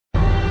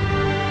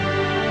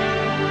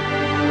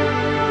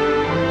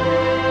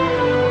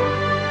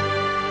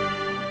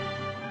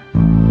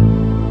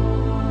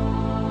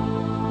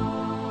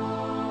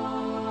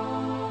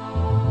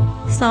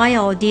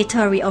Soil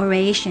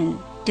deterioration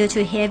due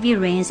to heavy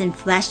rains and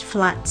flash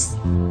floods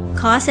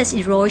causes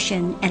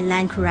erosion and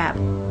land grab.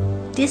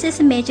 This is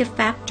a major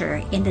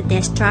factor in the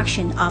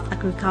destruction of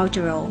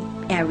agricultural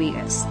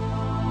areas.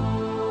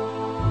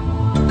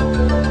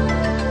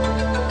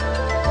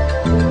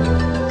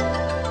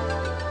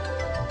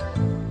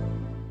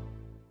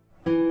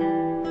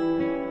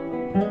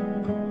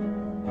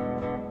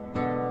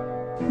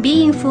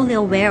 Being fully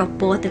aware of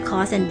both the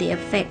cause and the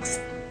effects,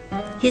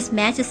 His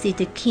Majesty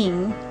the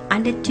King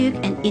undertook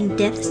an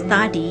in-depth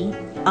study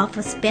of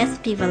a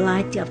specific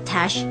variety of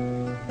tash,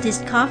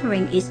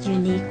 discovering its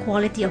unique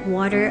quality of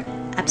water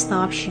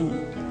absorption,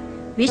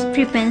 which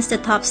prevents the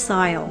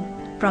topsoil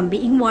from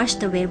being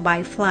washed away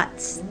by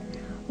floods,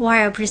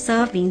 while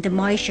preserving the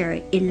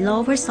moisture in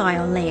lower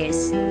soil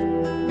layers.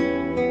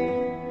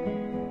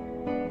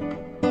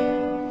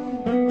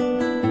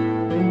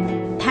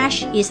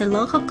 Tash is a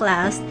local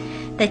glass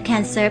that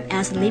can serve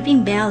as a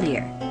living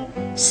barrier,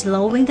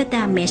 slowing the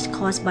damage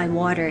caused by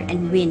water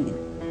and wind.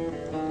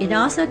 It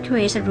also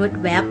creates a root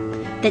web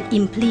that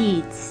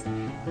impedes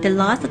the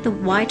loss of the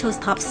vital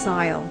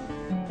topsoil.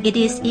 It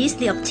is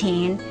easily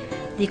obtained,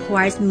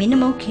 requires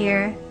minimal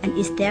care, and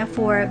is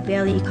therefore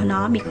very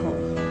economical.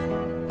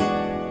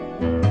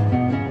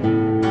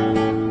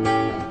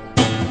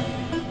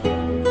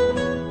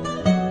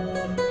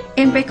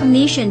 In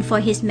recognition for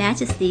His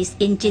Majesty's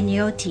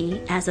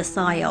ingenuity as a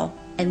soil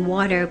and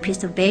water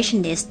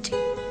preservationist,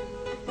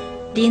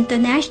 the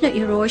International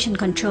Erosion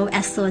Control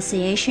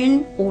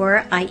Association,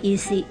 or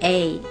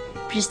IECA,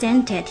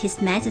 presented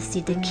His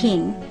Majesty the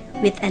King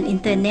with an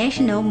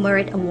International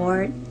Merit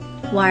Award,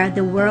 while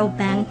the World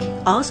Bank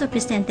also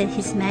presented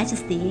His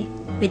Majesty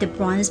with a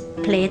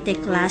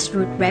bronze-plated glass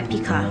root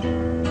replica.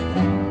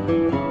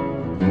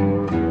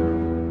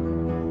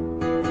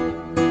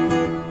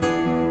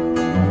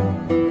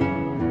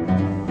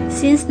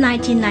 Since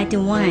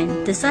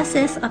 1991, the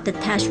success of the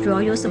Tash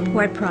Royal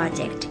Support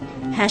Project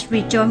has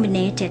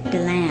rejuvenated the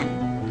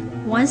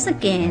land, once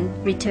again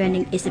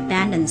returning its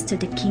balance to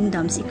the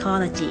kingdom's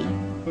ecology.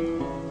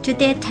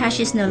 Today,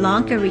 tash is no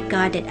longer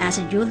regarded as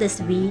a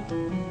useless weed,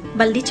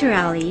 but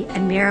literally a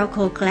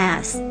miracle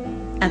glass,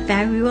 a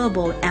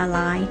valuable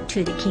ally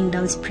to the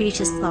kingdom's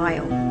precious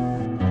soil.